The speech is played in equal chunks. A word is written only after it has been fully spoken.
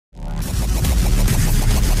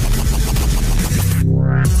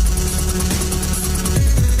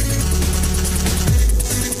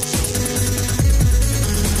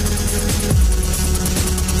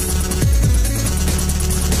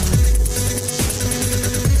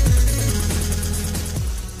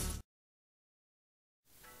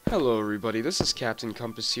Hello everybody, this is Captain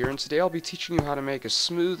Compass here, and today I'll be teaching you how to make a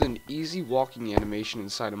smooth and easy walking animation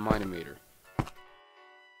inside of Mine-Imator.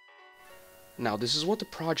 Now this is what the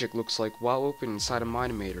project looks like while open inside of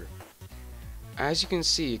Mine-Imator. As you can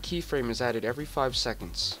see, a keyframe is added every 5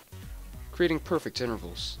 seconds, creating perfect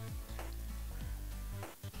intervals.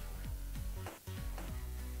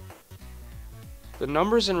 The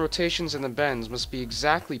numbers and rotations in the bends must be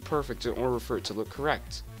exactly perfect in order for it to look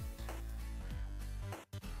correct.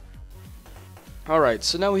 Alright,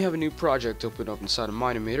 so now we have a new project open up inside of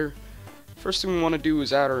Mine-Imator. First thing we want to do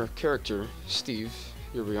is add our character, Steve.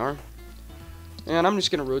 Here we are. And I'm just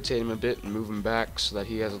going to rotate him a bit and move him back so that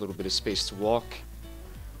he has a little bit of space to walk.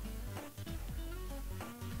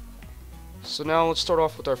 So now let's start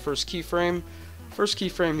off with our first keyframe. First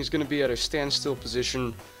keyframe, he's going to be at a standstill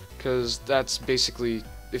position, because that's basically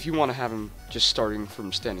if you want to have him just starting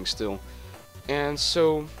from standing still. And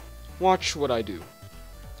so, watch what I do.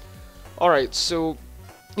 Alright, so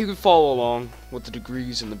you can follow along with the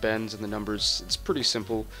degrees and the bends and the numbers. It's pretty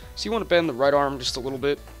simple. So you want to bend the right arm just a little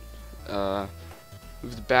bit.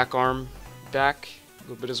 Move the back arm back a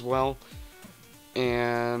little bit as well.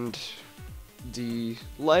 And the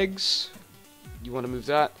legs, you want to move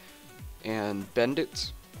that and bend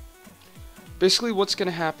it. Basically what's going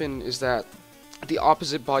to happen is that the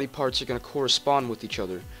opposite body parts are going to correspond with each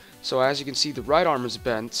other. So as you can see, the right arm is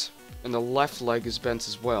bent and the left leg is bent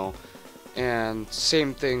as well. And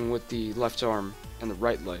same thing with the left arm and the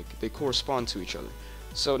right leg. They correspond to each other.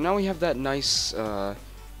 So now we have that nice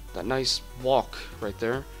walk right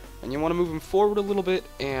there. And you want to move him forward a little bit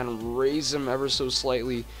and raise him ever so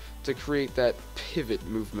slightly to create that pivot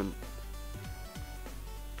movement.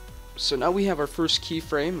 So now we have our first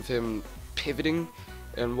keyframe of him pivoting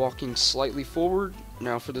and walking slightly forward.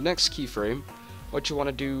 Now for the next keyframe, what you want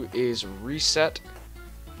to do is reset.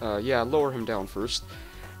 Lower him down first.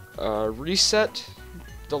 Reset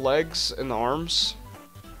the legs and the arms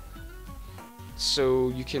so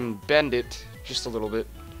you can bend it just a little bit,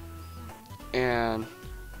 and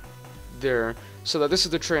there, so that this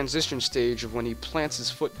is the transition stage of when he plants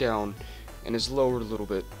his foot down and is lowered a little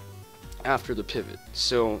bit after the pivot.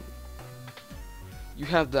 So you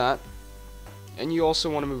have that, and you also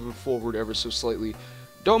want to move him forward ever so slightly.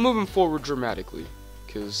 Don't move him forward dramatically,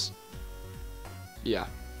 because yeah,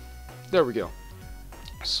 there we go.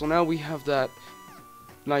 So now we have that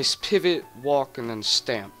nice pivot, walk, and then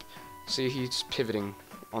stamp. See, he's pivoting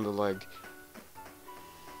on the leg.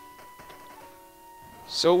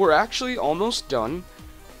 So we're actually almost done.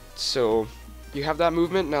 So you have that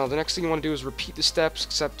movement. Now the next thing you want to do is repeat the steps,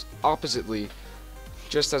 except oppositely,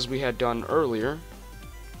 just as we had done earlier.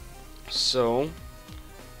 So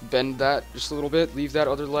bend that just a little bit, leave that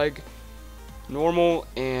other leg normal,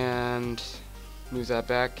 and move that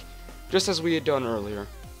back, just as we had done earlier.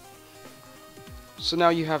 So now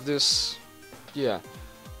you have this, and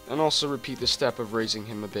also repeat the step of raising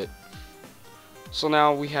him a bit. So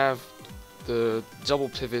now we have the double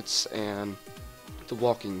pivots and the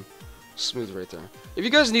walking smooth right there. If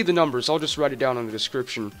you guys need the numbers, I'll just write it down in the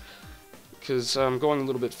description, because I'm going a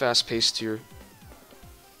little bit fast-paced here.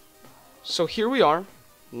 So here we are.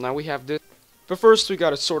 Now we have this. But first we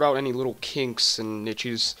gotta sort out any little kinks and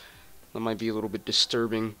niches that might be a little bit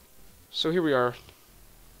disturbing. So here we are.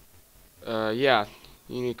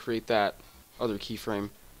 You need to create that other keyframe.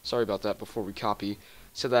 Sorry about that before we copy,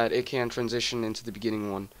 so that it can transition into the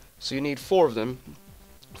beginning one. So you need 4 of them.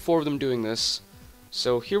 4 of them doing this.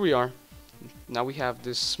 So here we are. Now we have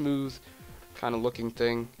this smooth kind of looking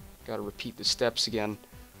thing. Gotta repeat the steps again.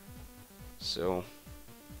 So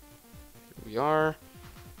here we are.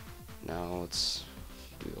 Now let's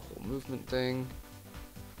do the whole movement thing.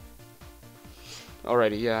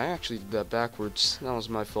 Alrighty, yeah, I actually did that backwards. That was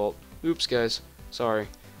my fault. Oops, guys. Sorry.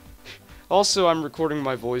 Also, I'm recording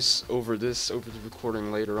my voice over the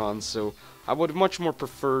recording later on, so I would have much more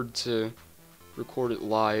preferred to record it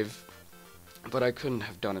live, but I couldn't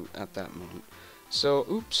have done it at that moment. So,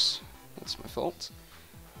 oops, that's my fault.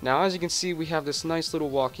 Now, as you can see, we have this nice little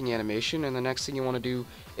walking animation, and the next thing you want to do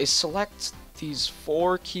is select these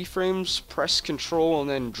 4 keyframes, press Control, and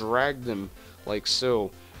then drag them like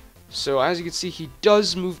so. So as you can see, he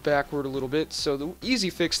does move backward a little bit, so the easy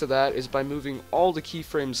fix to that is by moving all the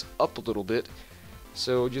keyframes up a little bit.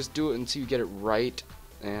 So just do it until you get it right,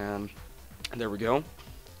 and there we go.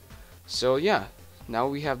 So yeah, now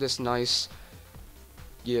we have this nice,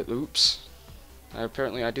 oops.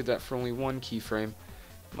 Apparently I did that for only 1 keyframe.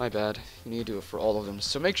 My bad, you need to do it for all of them.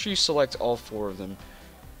 So make sure you select all 4 of them,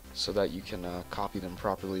 so that you can copy them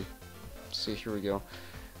properly. So here we go,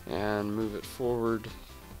 and move it forward.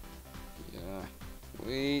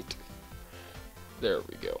 Wait. There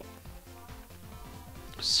we go.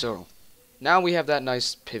 So, now we have that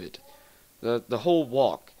nice pivot. The whole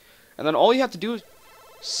walk. And then all you have to do is...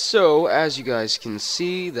 So, as you guys can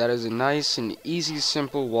see, that is a nice and easy,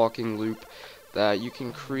 simple walking loop that you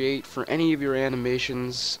can create for any of your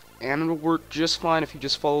animations, and it'll work just fine if you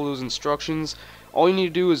just follow those instructions. All you need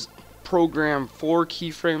to do is program 4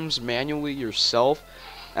 keyframes manually yourself,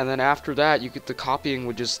 and then after that, the copying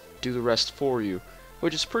would just do the rest for you,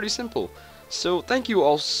 which is pretty simple. So thank you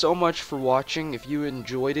all so much for watching. If you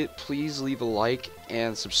enjoyed it, please leave a like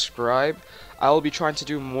and subscribe. I will be trying to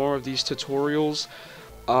do more of these tutorials.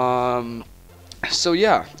 So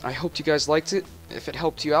yeah, I hope you guys liked it. If it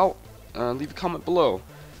helped you out, leave a comment below.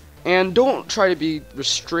 And don't try to be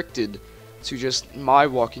restricted to just my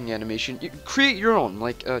walking animation. You create your own.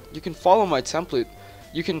 Like, you can follow my template.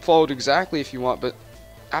 You can follow it exactly if you want, but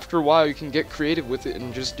after a while you can get creative with it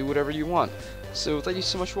and just do whatever you want. So thank you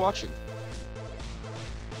so much for watching.